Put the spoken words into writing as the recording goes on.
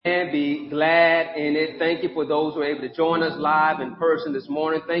and be glad in it. Thank you for those who are able to join us live in person this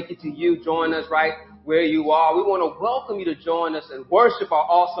morning. Thank you to you joining us right where you are. We want to welcome you to join us and worship our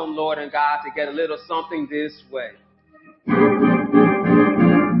awesome Lord and God to get a little something this way. Jesus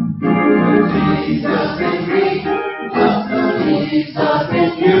in me, Jesus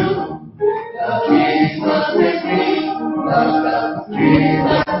in you, Jesus in me, Jesus in you,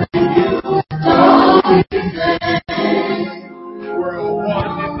 so we sing. We're all one in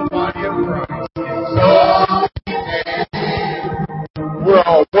the body of Christ, so we sing. We're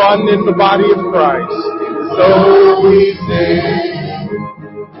all one in the body of Christ, so we sing.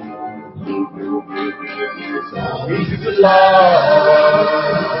 Easy to love.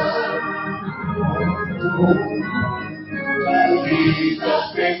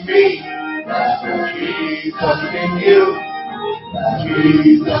 Jesus in me, Jesus in you,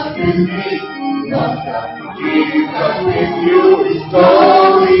 Jesus in me, Jesus in you, so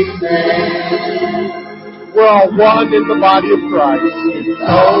we sing. We're all one in the body of Christ, so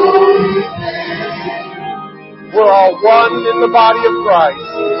we sing. We're all one in the body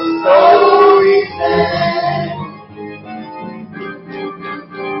of Christ, so we sing.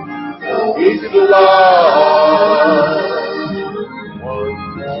 Easy to love. One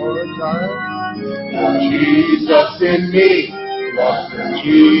more time. Jesus in me,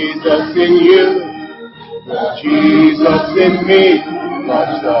 Jesus in you, Jesus in me,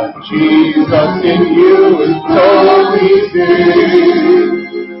 Jesus in you, and so we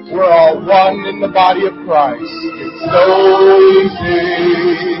sing. We're all one in the body of Christ, and so we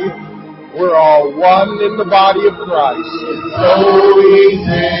sing. We're all one in the body of Christ, and so we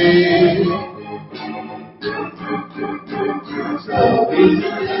sing. So we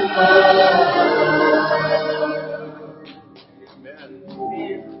sing.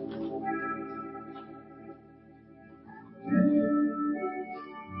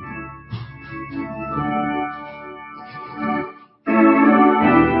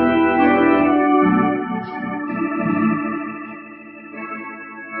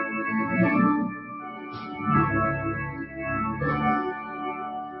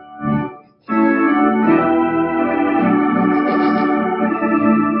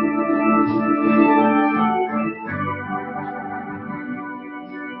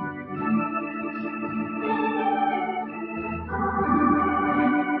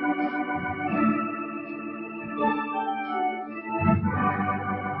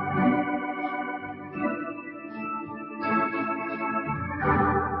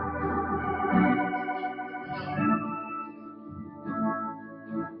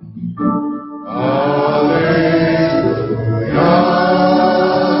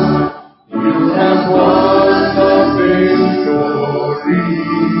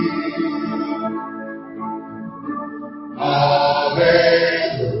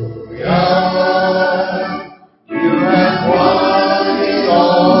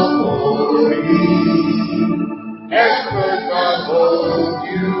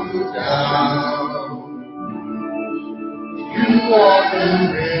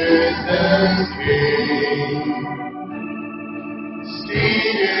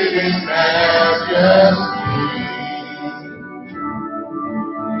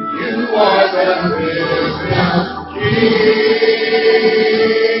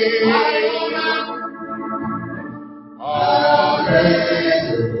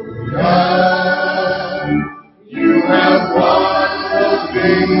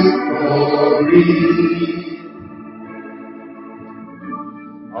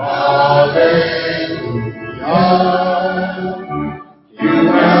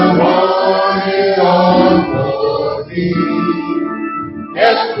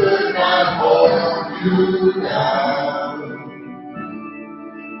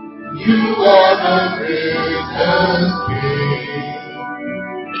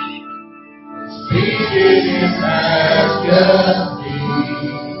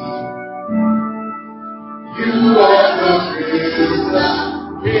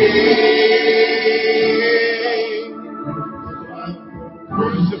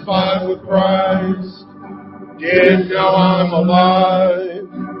 Crucified with Christ, dead now I'm alive.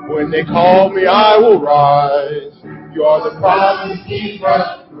 When they call me, I will rise. You are the promise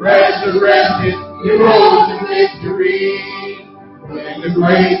keeper, resurrected, you rose in victory. When in the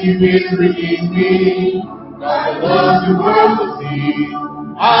grave you did redeem me, by the love you will see.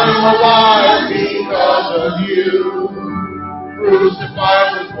 I'm alive because of you. Crucified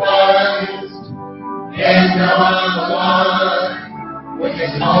with Christ, and now I'm alive. When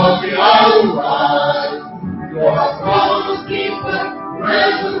they call me, I will rise. You are a promise keeper,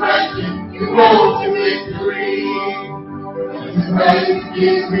 resurrected, you rose in victory. When the grave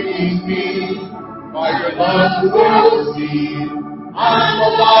gives me redeemed me. By your love the world will see. I'm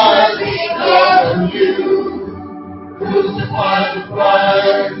alive because of you. Crucified with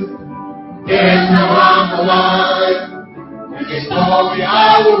Christ. Yes, now I'm alive. When they saw me,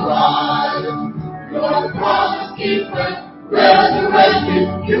 I will rise. You're the promise keeper, resurrected,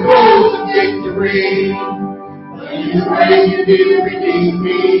 you rose in victory. When you raised, you did redeem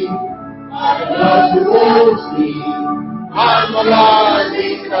me. I love the world to see. I'm alive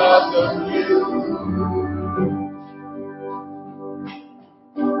because of you.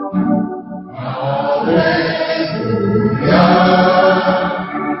 Hallelujah.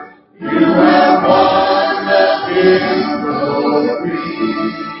 You have won the victory.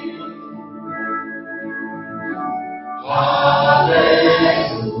 Hallelujah.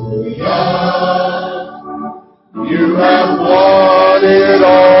 You have won it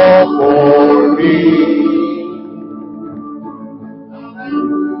all for me.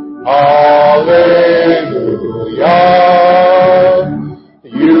 Hallelujah.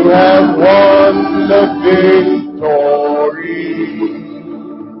 You have won the victory.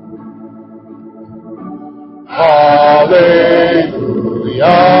 Hallelujah.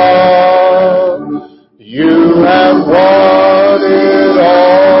 You have won it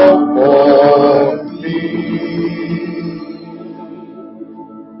all for me.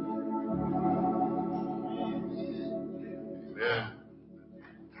 Amen.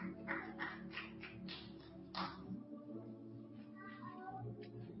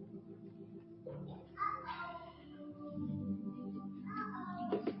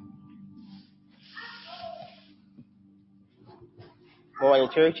 Morning,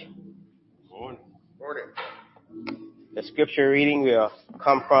 church. Morning. The scripture reading will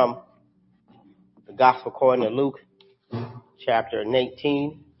come from the Gospel according to Luke, chapter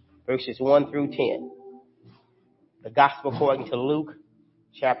 19, verses 1 through 10. The Gospel according to Luke,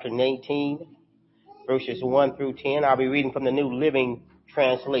 chapter 19, verses 1 through 10. I'll be reading from the New Living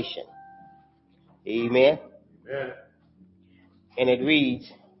Translation. Amen. Amen. And it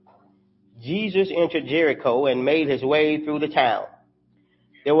reads, Jesus entered Jericho and made his way through the town.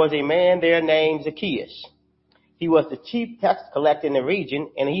 There was a man there named Zacchaeus. He was the chief tax collector in the region,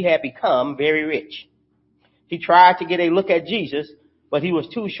 and he had become very rich. He tried to get a look at Jesus, but he was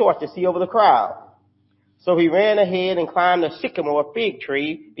too short to see over the crowd. So he ran ahead and climbed a sycamore fig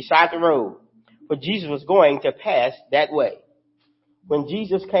tree beside the road, for Jesus was going to pass that way. When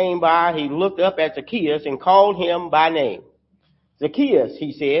Jesus came by, he looked up at Zacchaeus and called him by name. Zacchaeus,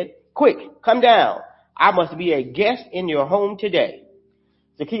 he said, quick, come down. I must be a guest in your home today.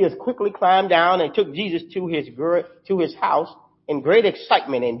 Zacchaeus quickly climbed down and took Jesus to his house in great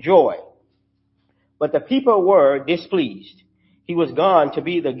excitement and joy. But the people were displeased. He was going to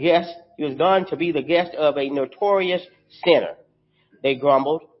be the guest of a notorious sinner. They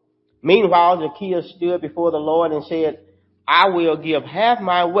grumbled. Meanwhile, Zacchaeus stood before the Lord and said, I will give half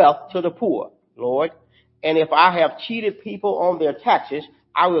my wealth to the poor, Lord, and if I have cheated people on their taxes,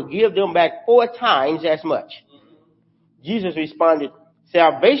 I will give them back 4 times as much. Jesus responded,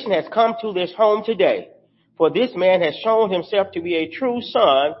 salvation has come to this home today, for this man has shown himself to be a true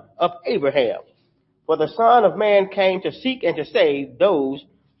son of Abraham. For the Son of Man came to seek and to save those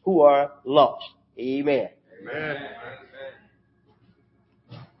who are lost. Amen. Amen.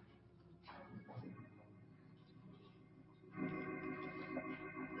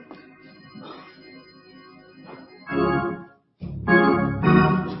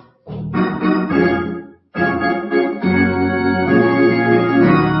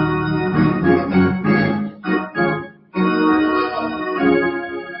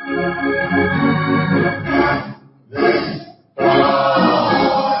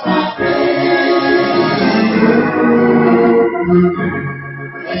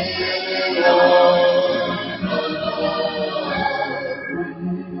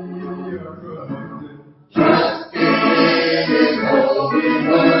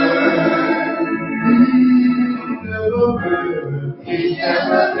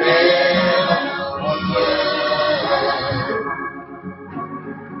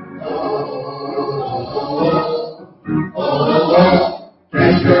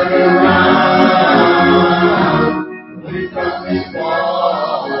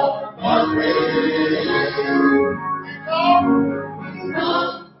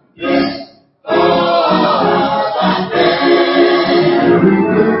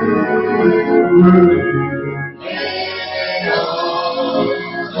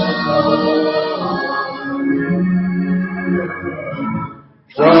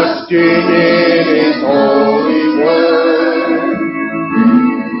 Trusting in His holy word.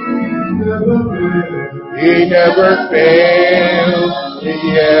 He never fails, He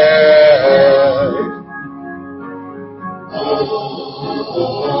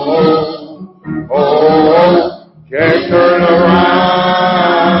Can't turn around.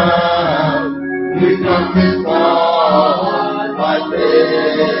 He's come this far by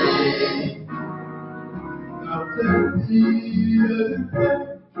faith. Now tell me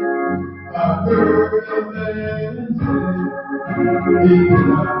I heard a man say, be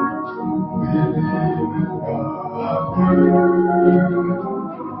not believing God's word.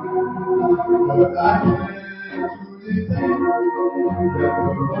 But I can't truly think that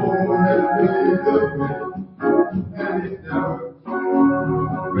the Lord has made the way, and it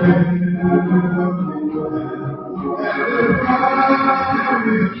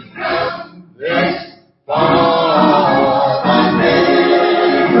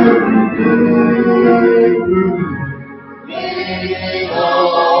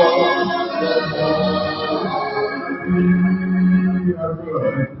never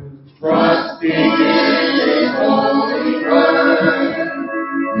trusting in His holy word,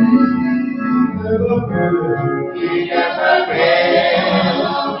 He never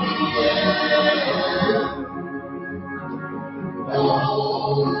fails me yet.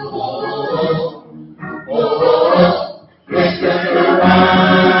 Turn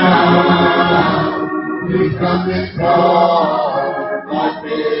around, we come this far by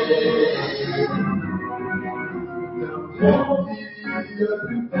faith. Tell me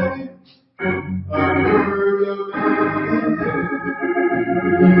everything I heard of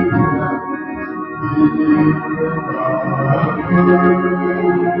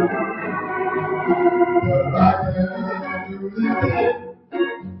but I can't do this.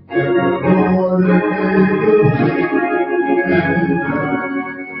 The Lord has made the way, and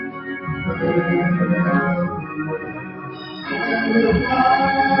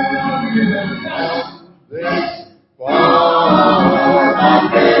this far by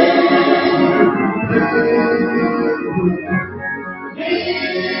faith.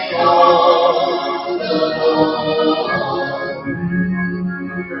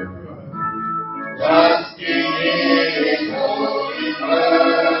 Trusting in His holy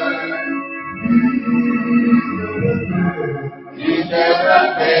word, He never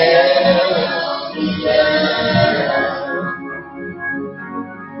fails me yet.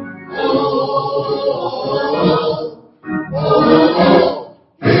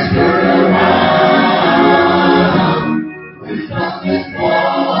 Turn around, we come this far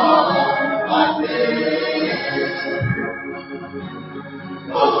by faith.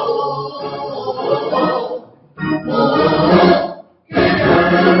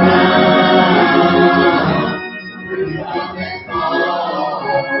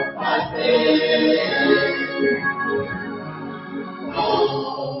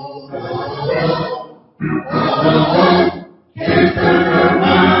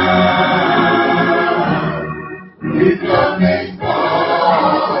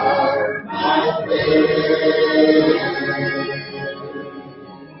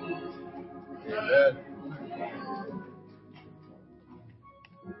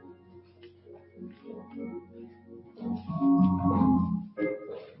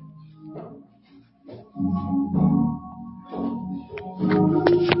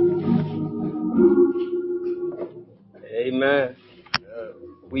 Amen.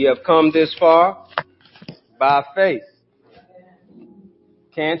 We have come this far by faith.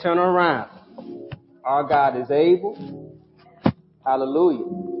 Can't turn around. Our God is able, hallelujah,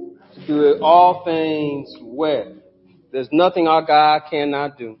 to do all things well. There's nothing our God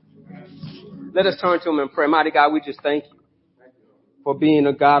cannot do. Let us turn to Him in prayer. Mighty God, we just thank you for being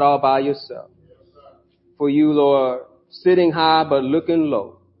a God all by yourself. For you, Lord, sitting high but looking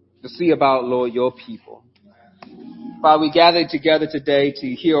low to see about, Lord, your people. Father, we gather together today to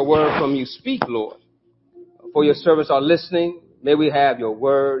hear a word from you. Speak, Lord. For your servants are listening. May we have your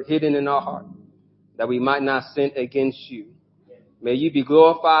word hidden in our heart, that we might not sin against you. May you be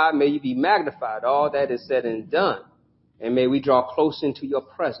glorified. May you be magnified, all that is said and done. And may we draw close into your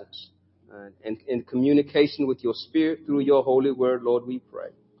presence and in communication with your spirit through your holy word, Lord, we pray.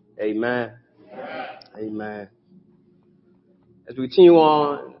 Amen. Amen. As we continue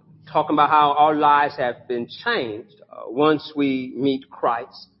on talking about how our lives have been changed once we meet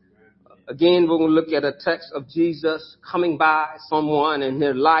Christ. Again, we're going to look at a text of Jesus coming by someone and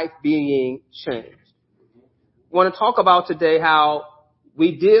their life being changed. I want to talk about today how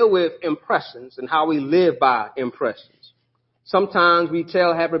we deal with impressions and how we live by impressions. Sometimes we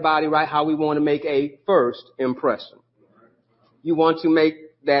tell everybody, right, how we want to make a first impression. You want to make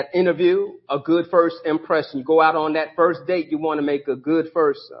that interview a good first impression. You go out on that first date, you want to make a good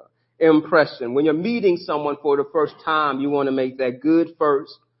first impression. When you're meeting someone for the first time, you want to make that good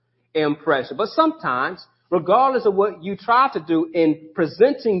first impression. But sometimes, regardless of what you try to do in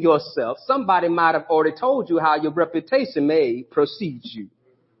presenting yourself, somebody might have already told you how your reputation may precede you.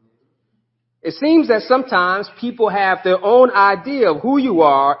 It seems that sometimes people have their own idea of who you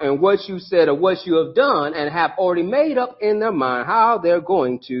are and what you said or what you have done and have already made up in their mind how they're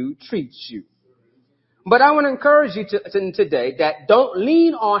going to treat you. But I want to encourage you today that don't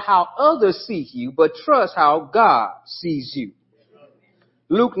lean on how others see you, but trust how God sees you.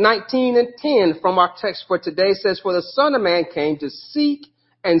 Luke 19:10 from our text for today says, "For the Son of Man came to seek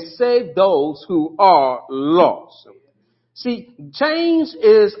and save those who are lost." See, change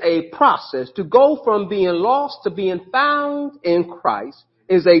is a process. To go from being lost to being found in Christ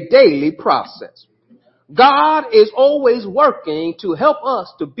is a daily process. God is always working to help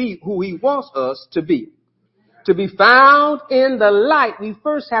us to be who he wants us to be. To be found in the light, we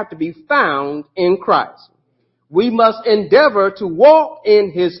first have to be found in Christ. We must endeavor to walk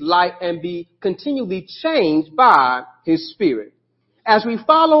in his light and be continually changed by his Spirit. As we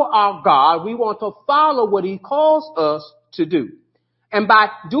follow our God, we want to follow what he calls us to do. And by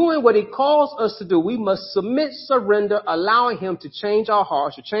doing what he calls us to do, we must submit, surrender, allowing him to change our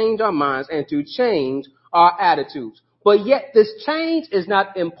hearts, to change our minds, and to change our attitudes. But yet this change is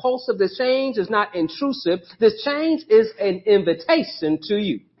not impulsive. This change is not intrusive. This change is an invitation to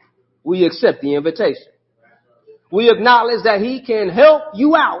you. We accept the invitation. We acknowledge that he can help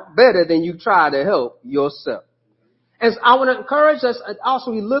you out better than you try to help yourself. And I want to encourage us,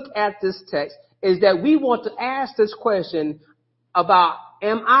 also we look at this text, is that we want to ask this question about,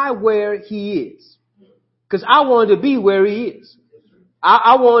 am I where he is? Because I want to be where he is.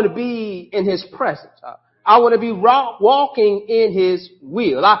 I want to be in his presence. I want to be walking in his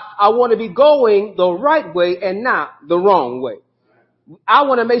will. I want to be going the right way and not the wrong way. I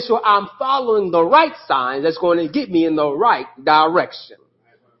want to make sure I'm following the right signs that's going to get me in the right direction.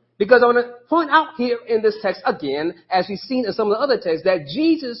 Because I want to point out here in this text again, as we've seen in some of the other texts, that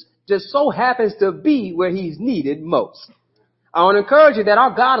Jesus just so happens to be where he's needed most. I want to encourage you that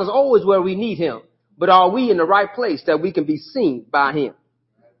our God is always where we need him. But are we in the right place that we can be seen by him?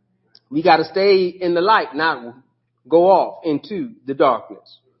 We got to stay in the light, not go off into the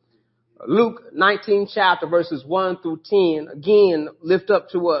darkness. Luke 19 chapter verses 1 through 10 again lift up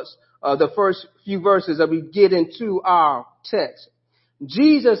to us the first few verses that we get into our text.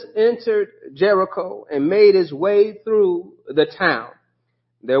 Jesus entered Jericho and made his way through the town.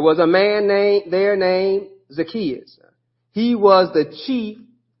 There was a man named Zacchaeus. He was the chief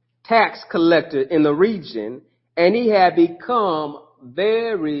tax collector in the region, and he had become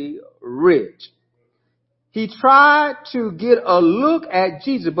very rich. He tried to get a look at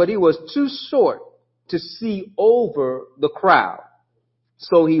Jesus, but he was too short to see over the crowd.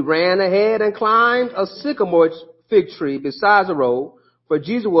 So he ran ahead and climbed a sycamore fig tree beside the road, for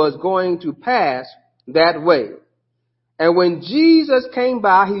Jesus was going to pass that way. And when Jesus came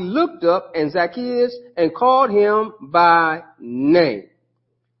by, he looked up and Zacchaeus and called him by name.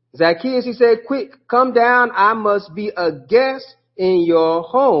 Zacchaeus, he said, "Quick, come down. I must be a guest in your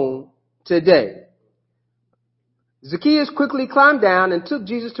home today." Zacchaeus quickly climbed down and took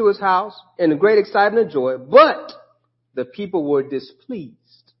Jesus to his house in great excitement and joy, but the people were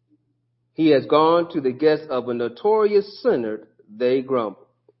displeased. "He has gone to the guest of a notorious sinner," they grumbled.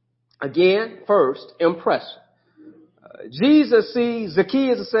 Again, first impression. Jesus sees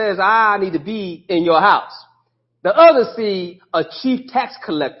Zacchaeus and says, "I need to be in your house." The others see a chief tax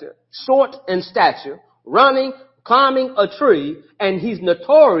collector, short in stature, climbing a tree, and he's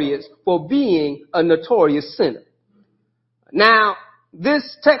notorious for being a notorious sinner. Now,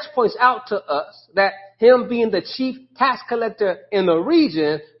 this text points out to us that him being the chief tax collector in the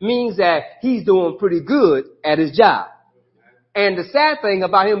region means that he's doing pretty good at his job. And the sad thing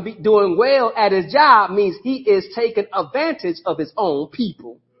about him doing well at his job means he is taking advantage of his own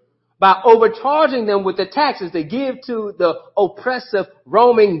people by overcharging them with the taxes they give to the oppressive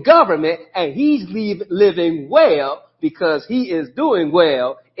Roman government, and he's living well because he is doing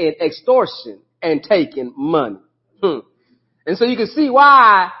well in extortion and taking money. And so you can see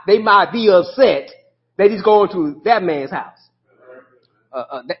why they might be upset that he's going to that man's house.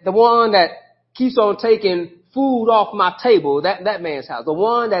 The one that keeps on taking food off my table, that man's house. The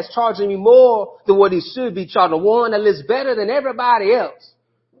one that's charging me more than what he should be charged. The one that lives better than everybody else.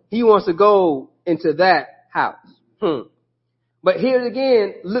 He wants to go into that house. But here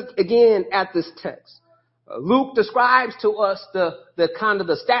again, look again at this text. Luke describes to us the kind of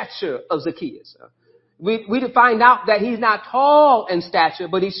the stature of Zacchaeus. We find out that he's not tall in stature,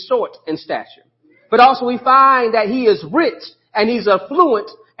 but he's short in stature. But also we find that he is rich and he's affluent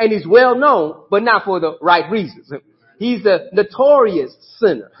and he's well known, but not for the right reasons. He's a notorious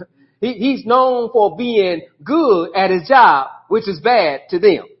sinner. He's known for being good at his job, which is bad to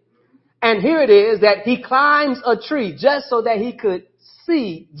them. And here it is that he climbs a tree just so that he could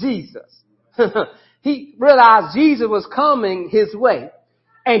see Jesus. He realized Jesus was coming his way.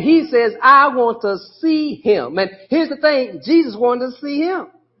 And he says, I want to see him. And here's the thing, Jesus wanted to see him.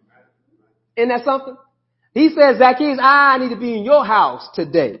 Isn't that something? He says, Zacchaeus, I need to be in your house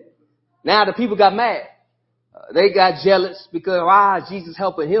today. Now the people got mad. They got jealous because why is Jesus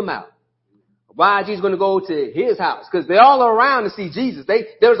helping him out? Why is Jesus going to go to his house? Because they're all around to see Jesus.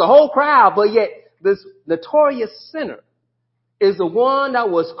 There's a whole crowd, but yet this notorious sinner is the one that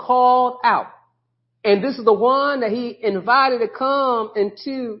was called out. And this is the one that he invited to come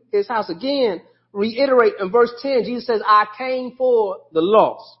into his house. Again, reiterate in verse 10, Jesus says, I came for the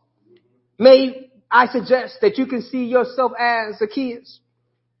lost. May I suggest that you can see yourself as Zacchaeus,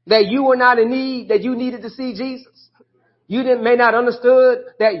 that you were not in need, that you needed to see Jesus. You may not understood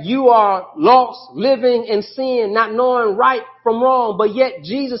that you are lost, living in sin, not knowing right from wrong, but yet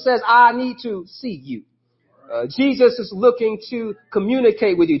Jesus says, I need to see you. Jesus is looking to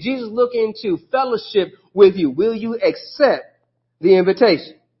communicate with you. Jesus is looking to fellowship with you. Will you accept the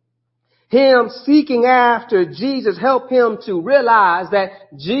invitation? Him seeking after Jesus helped him to realize that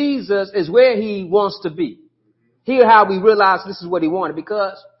Jesus is where he wants to be. Here how we realize this is what he wanted,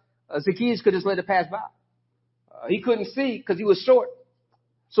 because Zacchaeus could just let it pass by. He couldn't see because he was short.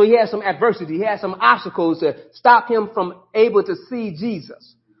 So he had some adversity. He had some obstacles to stop him from able to see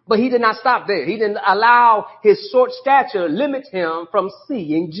Jesus. But he did not stop there. He didn't allow his short stature limit him from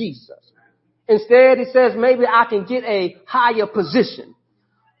seeing Jesus. Instead, he says, maybe I can get a higher position.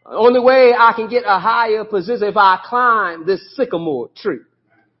 The only way I can get a higher position if I climb this sycamore tree.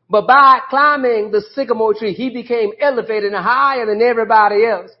 But by climbing the sycamore tree, he became elevated and higher than everybody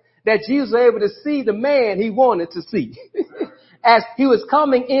else, that Jesus was able to see the man he wanted to see as he was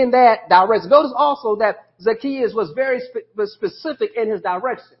coming in that direction. Notice also that Zacchaeus was very specific in his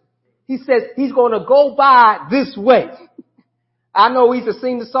direction. He says he's going to go by this way. I know we used to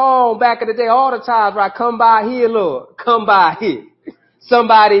sing the song back in the day all the time, right? Come by here, Lord. Come by here.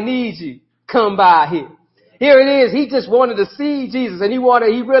 Somebody needs you. Come by here. Here it is. He just wanted to see Jesus, and he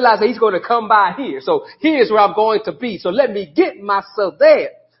realized that he's going to come by here. So here's where I'm going to be. So let me get myself there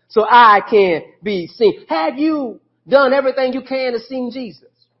so I can be seen. Have you done everything you can to see Jesus?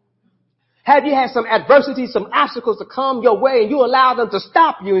 Have you had some adversity, some obstacles to come your way, and you allow them to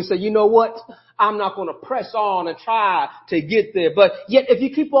stop you and say, you know what? I'm not going to press on and try to get there. But yet if you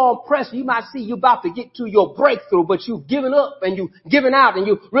keep on pressing, you might see you about to get to your breakthrough, but you've given up and you've given out, and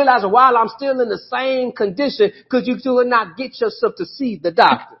you realize, while I'm still in the same condition, because you still not get yourself to see the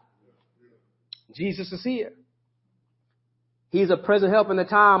doctor. Jesus is here. He's a present help in the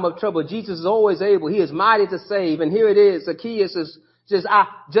time of trouble. Jesus is always able. He is mighty to save. And here it is. Zacchaeus is I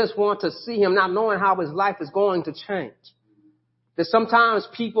just want to see him, not knowing how his life is going to change. That sometimes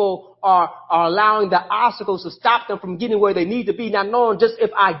people are allowing the obstacles to stop them from getting where they need to be, not knowing just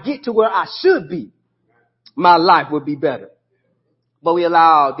if I get to where I should be, my life would be better. But we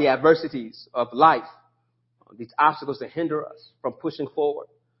allow the adversities of life, these obstacles, to hinder us from pushing forward,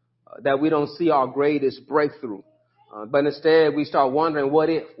 that we don't see our greatest breakthrough. But instead we start wondering, what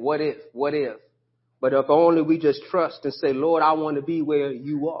if? But if only we just trust and say, Lord, I want to be where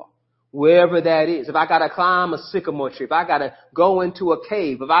you are, wherever that is. If I got to climb a sycamore tree, if I got to go into a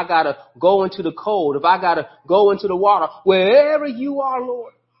cave, if I got to go into the cold, if I got to go into the water, wherever you are,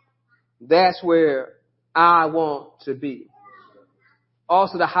 Lord, that's where I want to be.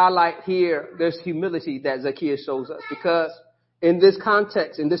 Also, to highlight here, there's humility that Zacchaeus shows us, because in this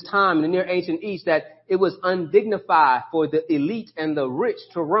context, in this time in the Near Ancient East, that it was undignified for the elite and the rich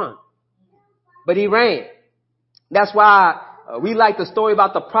to run. But he ran. That's why we like the story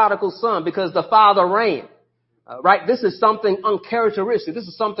about the prodigal son, because the father ran. Right? This is something uncharacteristic. This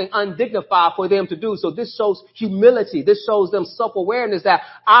is something undignified for them to do. So this shows humility. This shows them self-awareness, that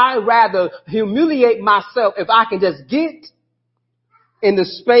I rather humiliate myself if I can just get in the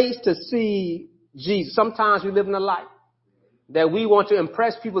space to see Jesus. Sometimes we live in a life that we want to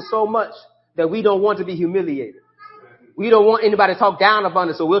impress people so much that we don't want to be humiliated. We don't want anybody to talk down about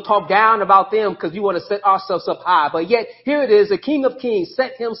us, so we'll talk down about them because we want to set ourselves up high. But yet, here it is, the King of Kings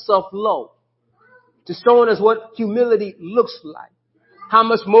set himself low, to showing us what humility looks like. How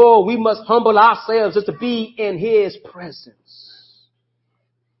much more we must humble ourselves just to be in his presence.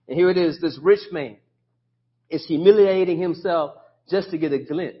 And here it is, this rich man is humiliating himself just to get a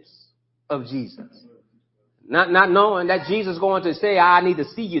glimpse of Jesus. Not knowing that Jesus is going to say, I need to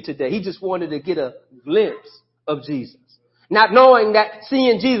see you today. He just wanted to get a glimpse of Jesus. Not knowing that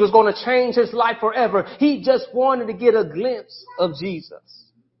seeing Jesus was going to change his life forever. He just wanted to get a glimpse of Jesus.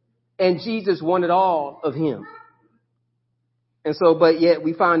 And Jesus wanted all of him. And so, but yet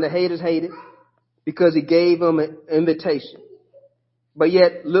we find the haters hated because he gave them an invitation. But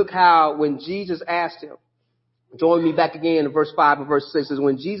yet, look how when Jesus asked him, join me back again in verse 5 and verse 6, says,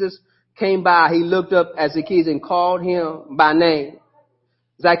 when Jesus came by, he looked up at Zacchaeus and called him by name.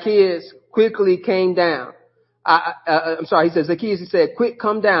 Zacchaeus quickly came down. He said, Zacchaeus, he said, quick,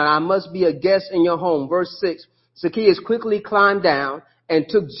 come down. I must be a guest in your home. Verse 6, Zacchaeus quickly climbed down and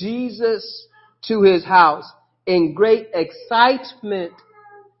took Jesus to his house in great excitement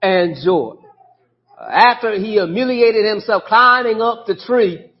and joy. After he humiliated himself climbing up the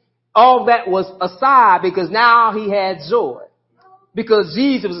tree, all that was aside because now he had joy because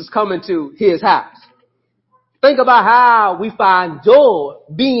Jesus was coming to his house. Think about how we find joy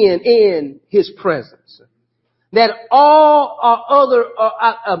being in his presence. That all our other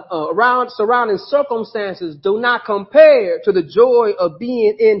around surrounding circumstances do not compare to the joy of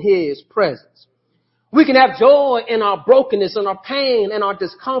being in his presence. We can have joy in our brokenness and our pain and our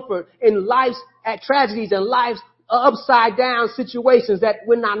discomfort in life's tragedies and life's upside down situations that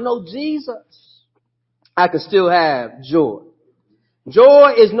when I know Jesus, I can still have joy.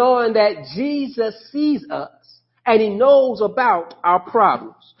 Joy is knowing that Jesus sees us and he knows about our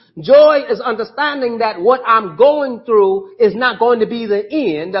problems. Joy is understanding that what I'm going through is not going to be the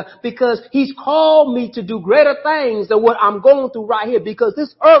end because he's called me to do greater things than what I'm going through right here because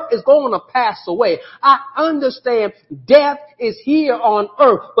this earth is going to pass away. I understand death is here on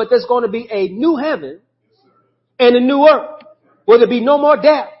earth, but there's going to be a new heaven and a new earth where there be no more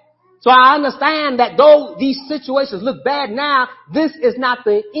death. So I understand that though these situations look bad now, this is not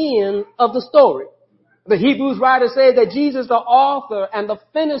the end of the story. The Hebrews writer said that Jesus is the author and the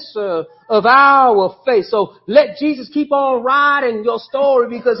finisher of our faith. So let Jesus keep on writing your story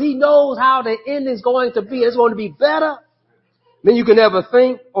because he knows how the end is going to be. It's going to be better than you can ever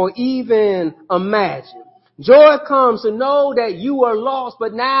think or even imagine. Joy comes to know that you were lost,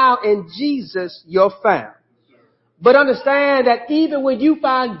 but now in Jesus you're found. But understand that even when you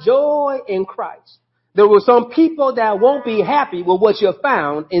find joy in Christ, there were some people that won't be happy with what you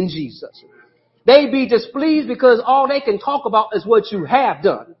found in Jesus. They be displeased because all they can talk about is what you have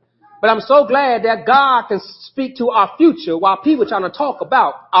done. But I'm so glad that God can speak to our future while people are trying to talk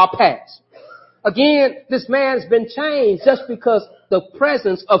about our past. Again, this man's been changed just because the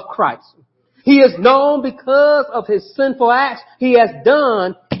presence of Christ. He is known because of his sinful acts he has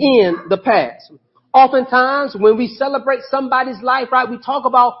done in the past. Oftentimes, when we celebrate somebody's life, right, we talk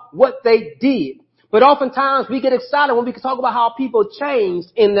about what they did. But oftentimes, we get excited when we can talk about how people changed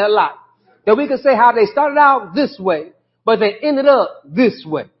in their life. That we can say how they started out this way, but they ended up this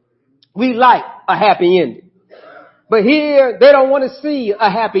way. We like a happy ending. But here, they don't want to see a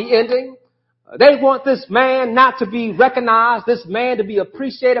happy ending. They want this man not to be recognized, this man to be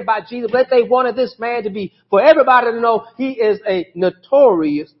appreciated by Jesus, but they wanted this man to be, for everybody to know he is a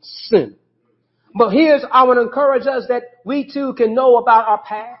notorious sinner. But I want to encourage us that we too can know about our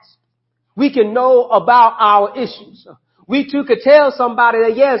past. We can know about our issues. We too could tell somebody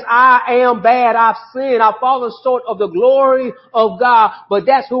that, yes, I am bad. I've sinned. I've fallen short of the glory of God, but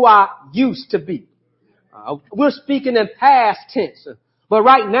that's who I used to be. We're speaking in past tense. But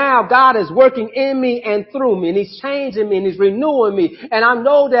right now, God is working in me and through me, and he's changing me, and he's renewing me. And I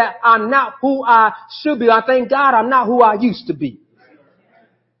know that I'm not who I should be. I thank God I'm not who I used to be.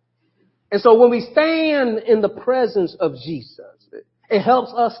 And so when we stand in the presence of Jesus, it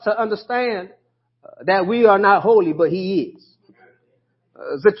helps us to understand that we are not holy, but he is.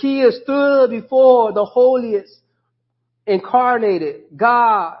 Zacchaeus stood before the holiest incarnated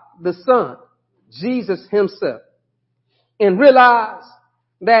God, the Son, Jesus himself, and realized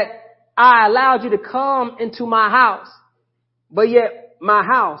that I allowed you to come into my house, but yet my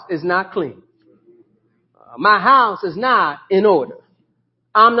house is not clean. My house is not in order.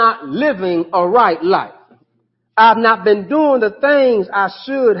 I'm not living a right life. I've not been doing the things I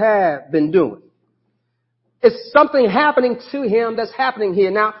should have been doing. It's something happening to him that's happening here.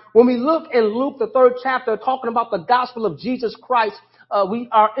 Now, when we look in Luke, the 3rd chapter, talking about the gospel of Jesus Christ, we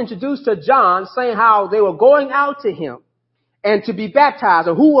are introduced to John saying how they were going out to him and to be baptized,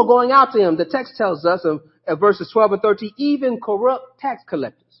 or who were going out to him. The text tells us in verses 12 and 13, even corrupt tax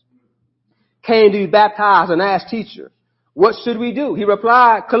collectors came to be baptized and asked, teacher, what should we do? He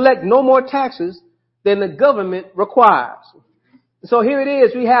replied, collect no more taxes than the government requires. So here it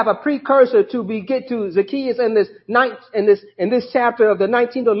is. We have a precursor to we get to Zacchaeus in this chapter of the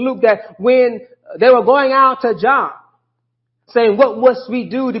 19th of Luke, that when they were going out to John, saying, what must we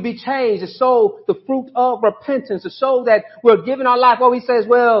do to be changed? To show the fruit of repentance, to show that we're giving our life. Well, he says,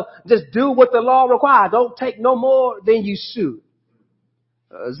 well, just do what the law requires. Don't take no more than you should.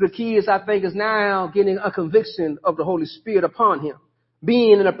 Zacchaeus, I think, is now getting a conviction of the Holy Spirit upon him.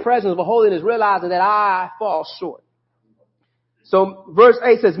 Being in the presence of holiness, realizing that I fall short. So verse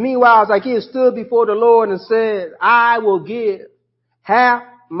 8 says, meanwhile, Zacchaeus stood before the Lord and said, I will give half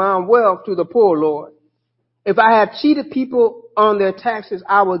my wealth to the poor, Lord. If I have cheated people on their taxes,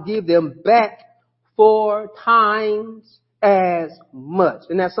 I will give them back 4 times as much.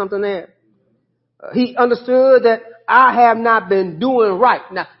 Isn't that something there? He understood that I have not been doing right.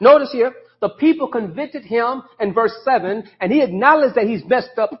 Now, notice here, the people convicted him in verse 7, and he acknowledged that he's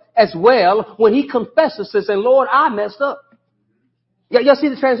messed up as well when he confesses and says, Lord, I messed up. Y'all see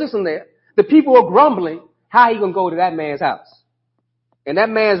the transition there? The people were grumbling, how he gonna go to that man's house? And that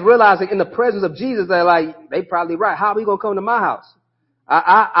man's realizing in the presence of Jesus, they're like, they probably right. How are we gonna come to my house?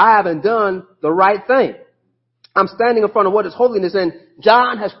 I haven't done the right thing. I'm standing in front of what is holiness, and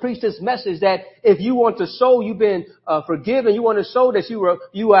John has preached this message that if you want to show you've been forgiven, you want to show that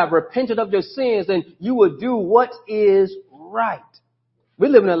you have repented of your sins, then you will do what is right. We're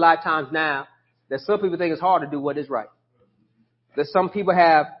living in lifetimes now that some people think it's hard to do what is right. That some people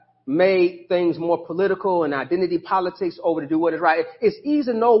have made things more political and identity politics over to do what is right. It's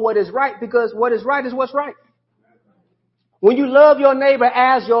easy to know what is right because what is right is what's right. When you love your neighbor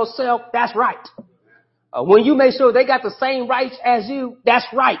as yourself, that's right. When you make sure they got the same rights as you, that's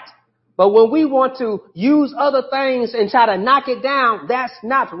right. But when we want to use other things and try to knock it down, that's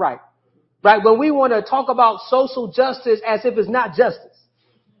not right. Right? When we want to talk about social justice as if it's not justice,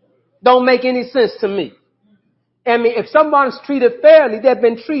 don't make any sense to me. I mean, if someone's treated fairly, they've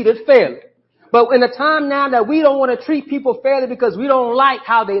been treated fairly. But in a time now that we don't want to treat people fairly because we don't like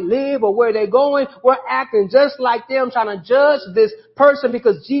how they live or where they're going, we're acting just like them, trying to judge this person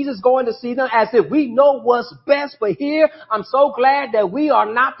because Jesus is going to see them as if we know what's best. But here, I'm so glad that we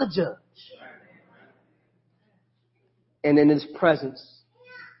are not the judge. And in his presence,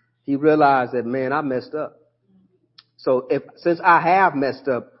 he realized that, man, I messed up. So since I have messed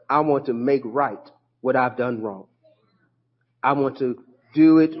up, I want to make right what I've done wrong. I want to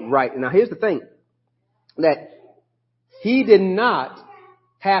do it right. Now, here's the thing, that he did not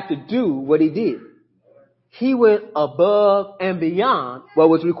have to do what he did. He went above and beyond what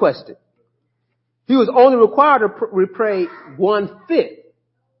was requested. He was only required to repay 1/5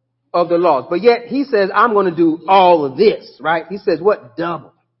 of the loss. But yet he says, I'm going to do all of this, right? He says, what?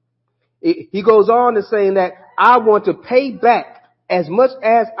 Double. He goes on to saying that I want to pay back as much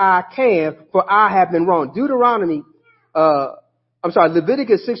as I can, for I have been wrong.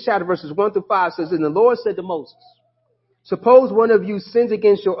 Leviticus 6 chapter verses 1-5 says, and the Lord said to Moses, suppose one of you sins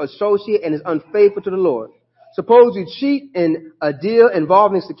against your associate and is unfaithful to the Lord. Suppose you cheat in a deal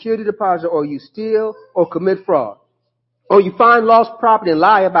involving security deposit, or you steal or commit fraud, or you find lost property and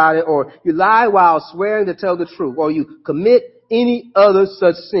lie about it, or you lie while swearing to tell the truth, or you commit any other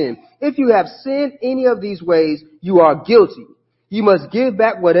such sin. If you have sinned any of these ways, you are guilty. You must give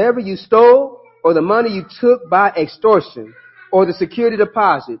back whatever you stole, or the money you took by extortion, or the security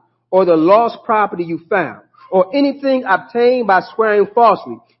deposit, or the lost property you found, or anything obtained by swearing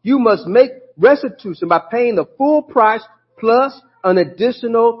falsely. You must make restitution by paying the full price plus an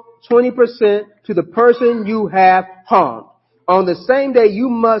additional 20% to the person you have harmed. On the same day, you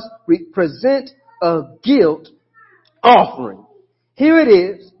must present a guilt offering. Here it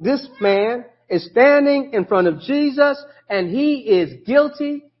is. This man is standing in front of Jesus, and he is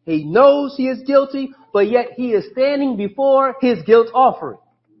guilty. He knows he is guilty, but yet he is standing before his guilt offering.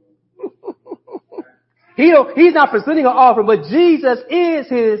 He's not presenting an offering, but Jesus is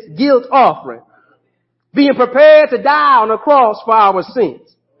his guilt offering, being prepared to die on the cross for our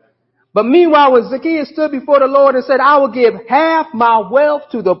sins. But meanwhile, when Zacchaeus stood before the Lord and said, I will give half my wealth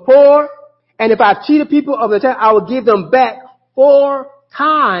to the poor, and if I cheated people of the tax, I will give them back 4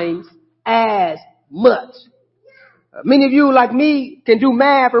 times as much. Many of you, like me, can do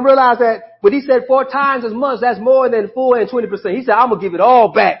math and realize that when he said 4 times as much, that's more than 4 and 20%. He said, I'm going to give it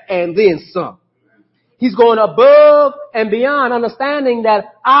all back and then some. He's going above and beyond, understanding that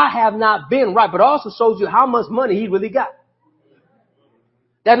I have not been right, but also shows you how much money he really got.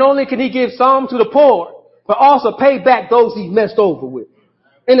 That not only can he give some to the poor, but also pay back those he messed over with.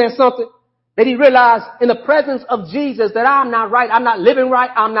 Isn't that something? That he realized in the presence of Jesus that I'm not right, I'm not living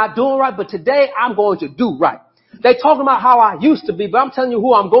right, I'm not doing right, but today I'm going to do right. They talking about how I used to be, but I'm telling you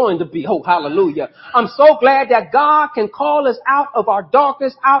who I'm going to be. Oh, hallelujah. I'm so glad that God can call us out of our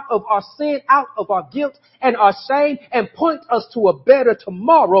darkness, out of our sin, out of our guilt and our shame, and point us to a better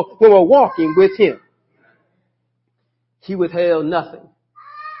tomorrow when we're walking with him. He withheld nothing,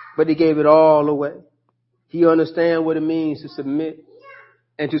 but he gave it all away. He understands what it means to submit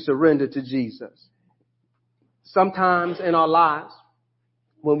and to surrender to Jesus. Sometimes in our lives,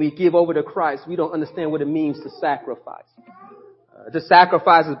 when we give over to Christ, we don't understand what it means to sacrifice. To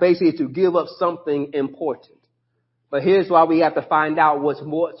sacrifice is basically to give up something important. But here's why we have to find out what's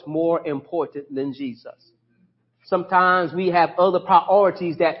more important than Jesus. Sometimes we have other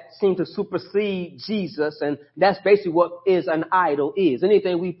priorities that seem to supersede Jesus, and that's basically what is an idol is.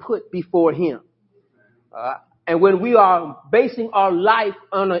 Anything we put before him. And when we are basing our life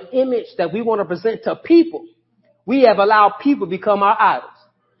on an image that we want to present to people, we have allowed people to become our idols.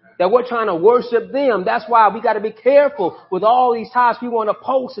 That we're trying to worship them. That's why we got to be careful with all these times we want to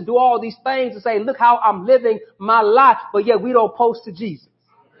post and do all these things and say, look how I'm living my life, but yet we don't post to Jesus.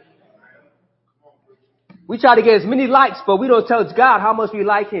 We try to get as many likes, but we don't tell God how much we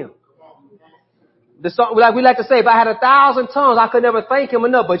like him. The song, like we like to say, if I had 1,000 tongues, I could never thank him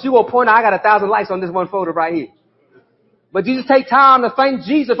enough. But you will point out, I got 1,000 likes on this one photo right here. But you just take time to thank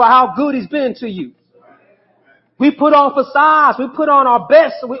Jesus for how good he's been to you. We put on facades. We put on our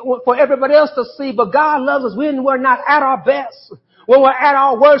best for everybody else to see. But God loves us when we're not at our best. When we're at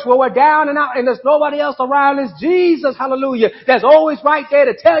our worst, when we're down and out and there's nobody else around. It's Jesus, hallelujah, that's always right there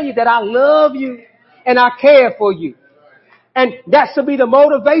to tell you that I love you and I care for you. And that should be the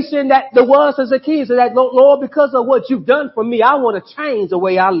motivation that there was as a kid. So that, Lord, because of what you've done for me, I want to change the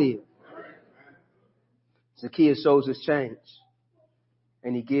way I live. Zacchaeus shows his change.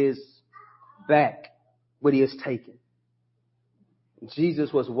 And he gives back what he has taken.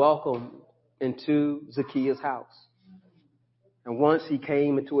 Jesus was welcomed into Zacchaeus' house. And once he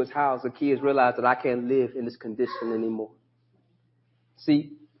came into his house, Zacchaeus realized that I can't live in this condition anymore.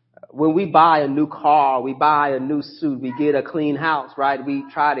 See, when we buy a new car, we buy a new suit, we get a clean house, right? We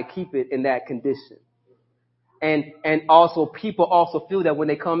try to keep it in that condition. And also people also feel that when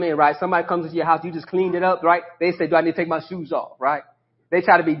they come in, right? Somebody comes into your house, you just cleaned it up, right? They say, do I need to take my shoes off, right? They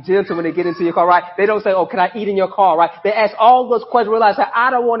try to be gentle when they get into your car, right? They don't say, oh, can I eat in your car, right? They ask all those questions, realize that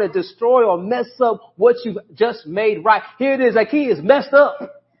I don't want to destroy or mess up what you just made right. Here it is, like he is messed up.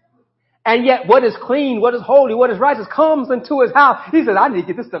 And yet what is clean, what is holy, what is righteous comes into his house. He says, I need to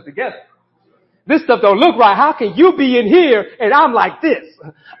get this stuff together. This stuff don't look right. How can you be in here and I'm like this?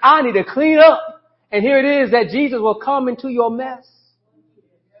 I need to clean up. And here it is that Jesus will come into your mess.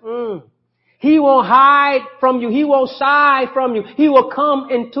 He won't hide from you. He won't shy from you. He will come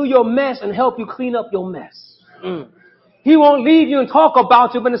into your mess and help you clean up your mess. He won't leave you and talk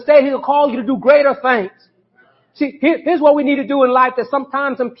about you, but instead he'll call you to do greater things. See, here's what we need to do in life that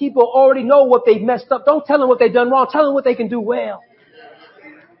sometimes when people already know what they've messed up, don't tell them what they've done wrong. Tell them what they can do well.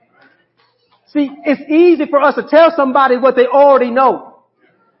 See, it's easy for us to tell somebody what they already know.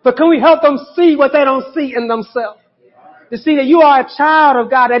 But can we help them see what they don't see in themselves? To see that you are a child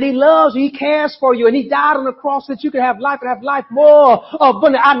of God, that he loves you, he cares for you, and he died on the cross so that you can have life and have life more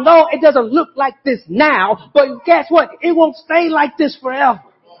abundant. I know it doesn't look like this now, but guess what? It won't stay like this forever.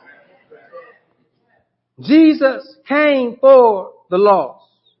 Jesus came for the lost.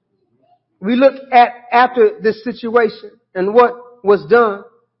 We look at after this situation and what was done.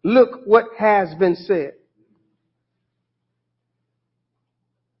 Look what has been said.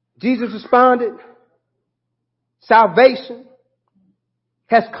 Jesus responded, salvation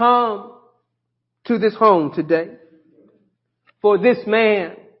has come to this home today. For this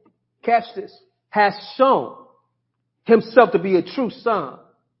man, catch this, has shown himself to be a true son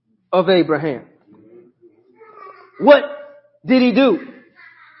of Abraham. What did he do?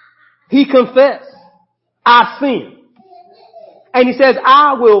 He confessed, I sinned. And he says,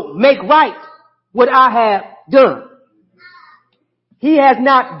 I will make right what I have done. He has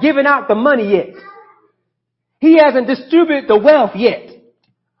not given out the money yet. He hasn't distributed the wealth yet.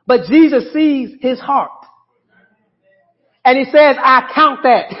 But Jesus sees his heart. And he says, I count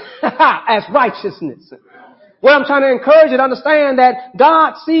that as righteousness. What I'm trying to encourage you to understand that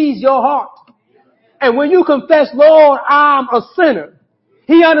God sees your heart. And when you confess, Lord, I'm a sinner,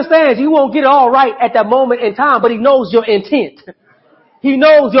 he understands you won't get it all right at that moment in time, but he knows your intent. He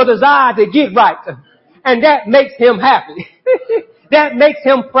knows your desire to get right. And that makes him happy. That makes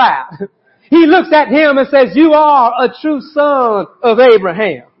him proud. He looks at him and says, you are a true son of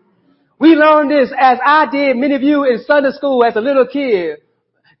Abraham. We learned this as I did, many of you in Sunday school as a little kid,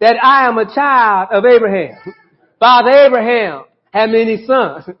 that I am a child of Abraham. Father Abraham had many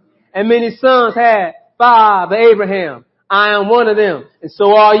sons, and many sons had Father Abraham. I am one of them, and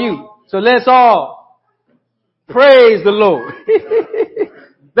so are you. So let's all praise the Lord.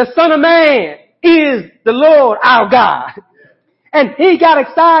 The Son of Man is the Lord our God. And he got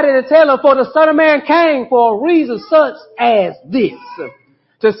excited and tell him, for the Son of Man came for a reason such as this,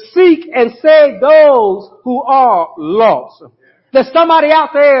 to seek and save those who are lost. There's somebody out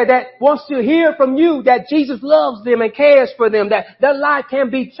there that wants to hear from you that Jesus loves them and cares for them, that their life can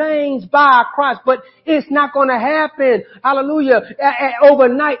be changed by Christ, but it's not going to happen, hallelujah,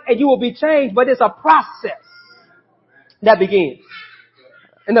 overnight and you will be changed, but it's a process that begins.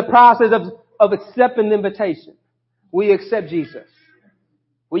 In the process of accepting the invitation, will you accept Jesus?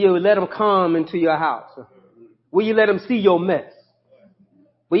 Will you let him come into your house? Will you let him see your mess?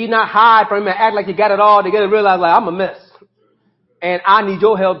 Will you not hide from him and act like you got it all together and realize like I'm a mess? And I need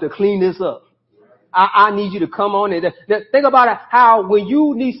your help to clean this up. I need you to come on in. Think about it, how when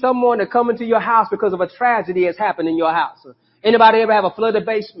you need someone to come into your house because of a tragedy that's happened in your house. Anybody ever have a flooded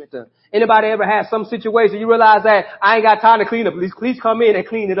basement? Anybody ever have some situation you realize that I ain't got time to clean up? Please come in and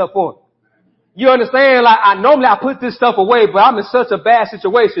clean it up for me. You understand? Like normally I put this stuff away, but I'm in such a bad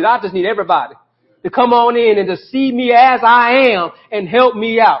situation. I just need everybody to come on in and to see me as I am and help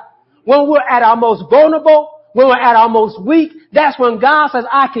me out. When we're at our most vulnerable, when we're at our most weak, that's when God says,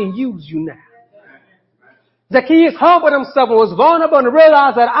 I can use you now. Zacchaeus humbled himself and was vulnerable and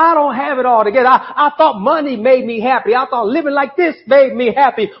realized that I don't have it all together. I thought money made me happy. I thought living like this made me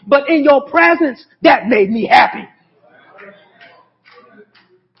happy. But in your presence, that made me happy.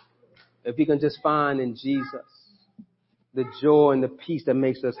 If we can just find in Jesus the joy and the peace that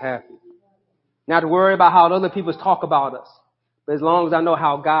makes us happy. Not to worry about how other people talk about us, but as long as I know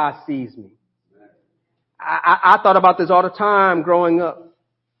how God sees me. I thought about this all the time growing up,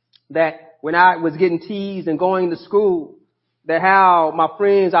 that when I was getting teased and going to school, that how my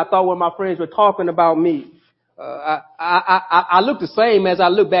friends, I thought when my friends were talking about me. I looked the same as I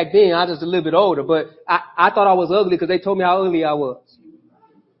looked back then. I was just a little bit older, but I thought I was ugly because they told me how ugly I was.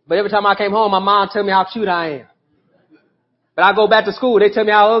 But every time I came home, my mom told me how cute I am. But I go back to school, they tell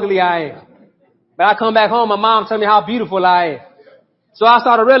me how ugly I am. But I come back home, my mom tell me how beautiful I am. So I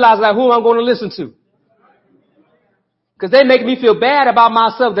started realizing like who I'm going to listen to. Because they make me feel bad about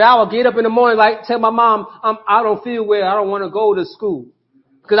myself that I will get up in the morning like tell my mom I don't feel well. I don't want to go to school.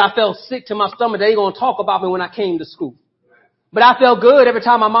 Because I felt sick to my stomach. They ain't going to talk about me when I came to school. But I felt good every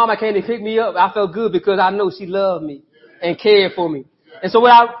time my mama came to pick me up. I felt good because I know she loved me and cared for me. And so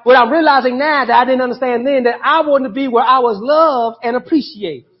what I'm realizing now that I didn't understand then, that I want to be where I was loved and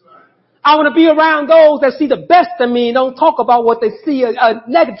appreciated. I want to be around those that see the best in me and don't talk about what they see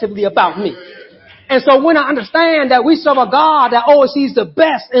negatively about me. And so when I understand that we serve a God that always sees the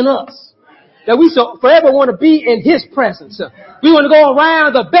best in us, that we so forever want to be in his presence. We want to go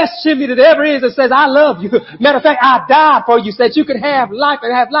around the best cheerleader there ever is that says, I love you. Matter of fact, I died for you so that you can have life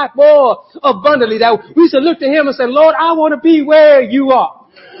and have life more abundantly. That we should look to him and say, Lord, I want to be where you are.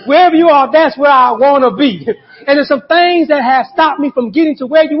 Wherever you are, that's where I want to be. And there's some things that have stopped me from getting to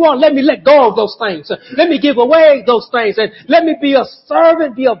where you are. Let me let go of those things. Let me give away those things. And let me be a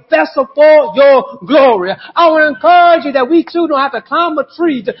servant, be a vessel for your glory. I want to encourage you that we too don't have to climb a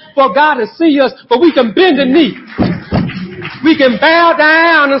tree for God to see us, but we can bend the knee. We can bow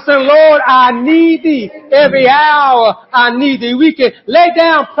down and say, Lord, I need thee. Every hour I need thee. We can lay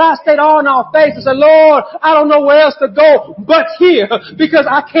down, prostrate on our face and say, Lord, I don't know where else to go but here because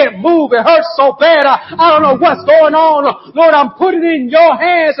I can't move. It hurts so bad. I don't know what's going on. Lord, I'm putting it in your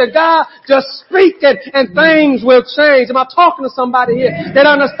hands and God, just speak it and things will change. Am I talking to somebody here that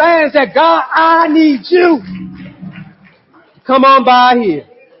understands that God, I need you. Come on by here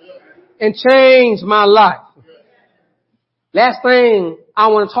and change my life. Last thing I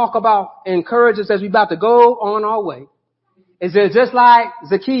want to talk about, encourage us as we're about to go on our way, is that just like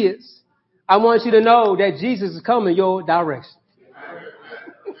Zacchaeus, I want you to know that Jesus is coming your direction.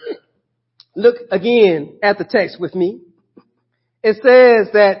 Look again at the text with me. It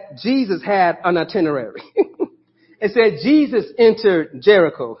says that Jesus had an itinerary. It said Jesus entered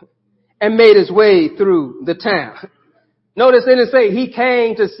Jericho and made his way through the town. Notice it didn't say he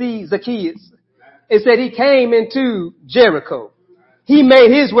came to see Zacchaeus. It said he came into Jericho. He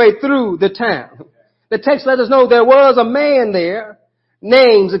made his way through the town. The text let us know there was a man there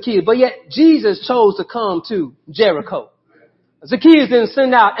named Zacchaeus, but yet Jesus chose to come to Jericho. Zacchaeus didn't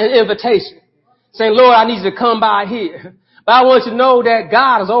send out an invitation saying, Lord, I need you to come by here. But I want you to know that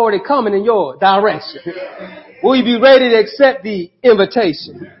God is already coming in your direction. Will you be ready to accept the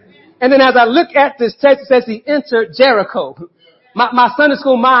invitation? And then as I look at this text, it says he entered Jericho. My Sunday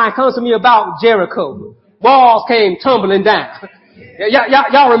school mind comes to me about Jericho. Walls came tumbling down.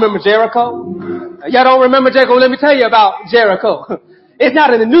 Y'all remember Jericho? Y'all don't remember Jericho? Let me tell you about Jericho. It's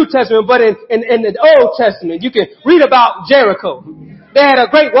not in the New Testament, but in the Old Testament. You can read about Jericho. They had a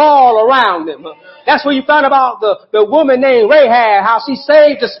great wall around them. That's where you find about the woman named Rahab, how she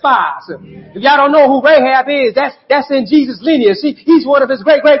saved the spies. If y'all don't know who Rahab is, that's in Jesus' lineage. He's one of his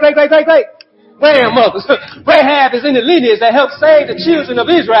great grandmothers. Rahab is in the lineage that helped save the children of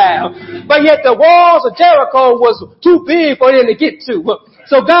Israel. But yet the walls of Jericho was too big for them to get to.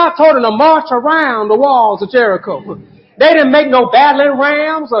 So God told them to march around the walls of Jericho. They didn't make no battling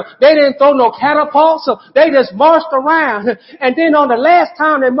rams, or they didn't throw no catapults, so they just marched around. And then on the last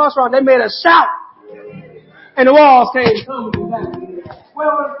time they marched around, they made a shout. And the walls came tumbling down.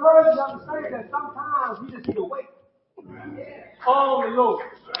 Well, it's encouraging to understand that sometimes we just need to wait on the Lord.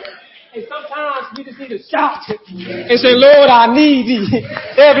 And sometimes we just need to shout and say, Lord, I need thee.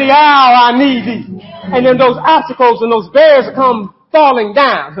 Every hour I need thee. And then those obstacles and those bears come falling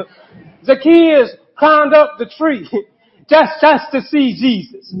down. Zacchaeus climbed up the tree just to see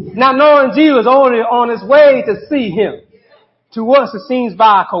Jesus. Not knowing Jesus only on his way to see him. To us, it seems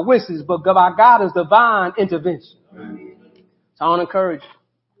by coincidence, but by God's divine intervention. So I want to encourage you.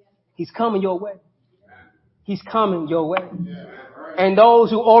 He's coming your way. He's coming your way. And those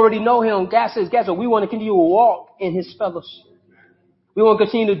who already know him, God says, we want to continue to walk in his fellowship. We want to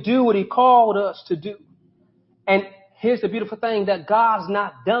continue to do what he called us to do. And here's the beautiful thing, that God's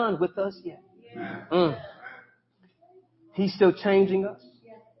not done with us yet. He's still changing us.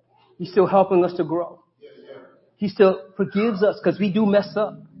 He's still helping us to grow. He still forgives us because we do mess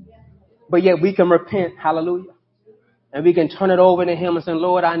up. But yet we can repent. Hallelujah. And we can turn it over to him and say,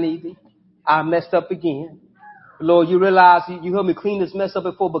 Lord, I need thee. I messed up again. Lord, you realize you helped me clean this mess up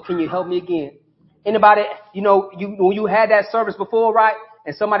before, but can you help me again? Anybody, when you had that service before, right?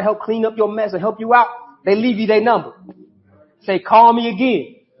 And somebody helped clean up your mess and help you out, they leave you their number. Say, call me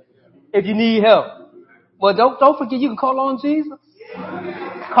again if you need help. Well, don't forget you can call on Jesus.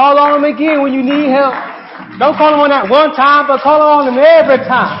 Call on him again when you need help. Don't call him on that one time, but call on him every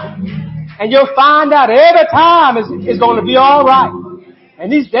time. And you'll find out every time it's going to be all right.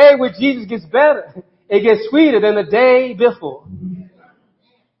 And each day with Jesus gets better. It gets sweeter than the day before.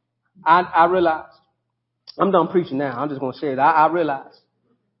 I realized, I'm done preaching now. I'm just going to share it. I realized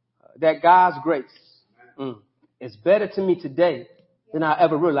that God's grace is better to me today than I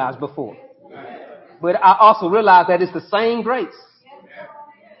ever realized before. But I also realized that it's the same grace.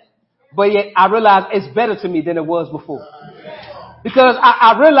 But yet I realized it's better to me than it was before. Because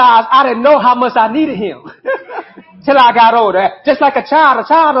I realized I didn't know how much I needed him till I got older. Just like a child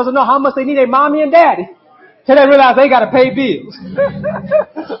doesn't know how much they need their mommy and daddy till they realize they got to pay bills.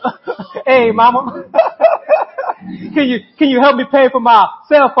 Hey, mama, can you help me pay for my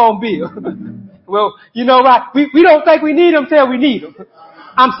cell phone bill? Well, right? We don't think we need them till we need them.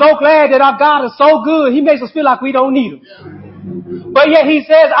 I'm so glad that our God is so good. He makes us feel like we don't need him. But yet he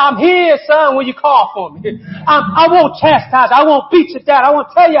says, I'm here, son, when you call for me. I won't chastise you. I won't beat you down. I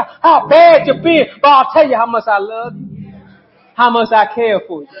won't tell you how bad you've been, but I'll tell you how much I love you, how much I care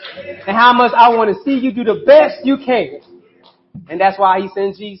for you, and how much I want to see you do the best you can. And that's why he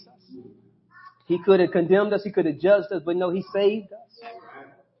sent Jesus. He could have condemned us. He could have judged us, but no, he saved us.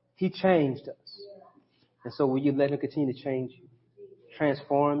 He changed us. And so will you let him continue to change you,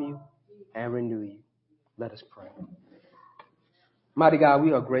 transform you, and renew you? Let us pray. Mighty God,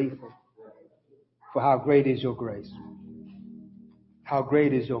 we are grateful for how great is your grace, how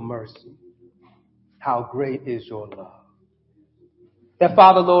great is your mercy, how great is your love. That,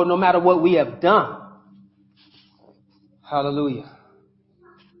 Father, Lord, no matter what we have done, hallelujah,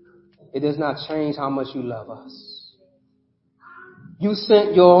 it does not change how much you love us. You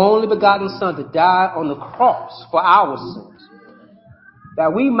sent your only begotten Son to die on the cross for our sins,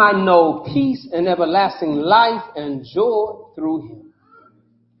 that we might know peace and everlasting life and joy through him.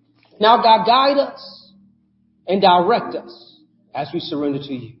 Now, God, guide us and direct us as we surrender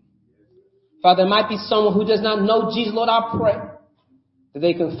to you. Father, there might be someone who does not know Jesus. Lord, I pray that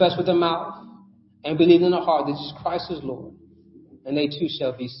they confess with their mouth and believe in their heart that Jesus Christ is Lord, and they too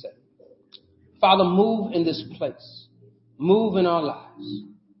shall be saved. Father, move in this place. Move in our lives.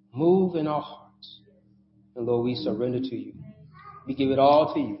 Move in our hearts. And Lord, we surrender to you. We give it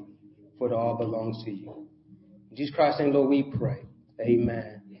all to you, for it all belongs to you. In Jesus Christ's name, Lord, we pray.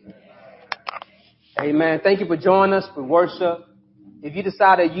 Amen. Amen. Thank you for joining us for worship. If you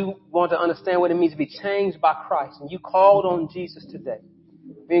decided you want to understand what it means to be changed by Christ and you called on Jesus today,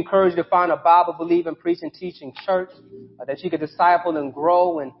 we encourage you to find a Bible-believing, preaching, teaching church that you can disciple and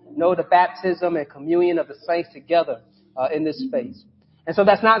grow and know the baptism and communion of the saints together in this space. And so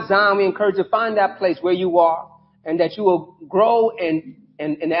that's not Zion. We encourage you to find that place where you are and that you will grow in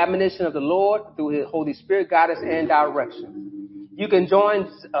the admonition of the Lord through his Holy Spirit, guidance, and direction. You can join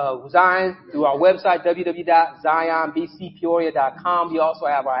Zion through our website, www.zionbcpeoria.com. We also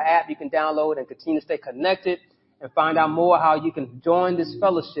have our app you can download and continue to stay connected and find out more how you can join this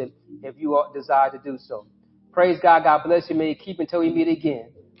fellowship if you desire to do so. Praise God. God bless you. May you keep until we meet again.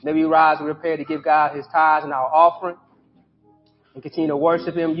 May we rise and prepare to give God his tithes and our offering and continue to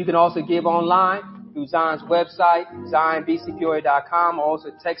worship him. You can also give online through Zion's website, zionbcpeoria.com, or also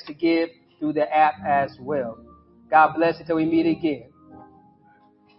text to give through the app as well. God bless until we meet again.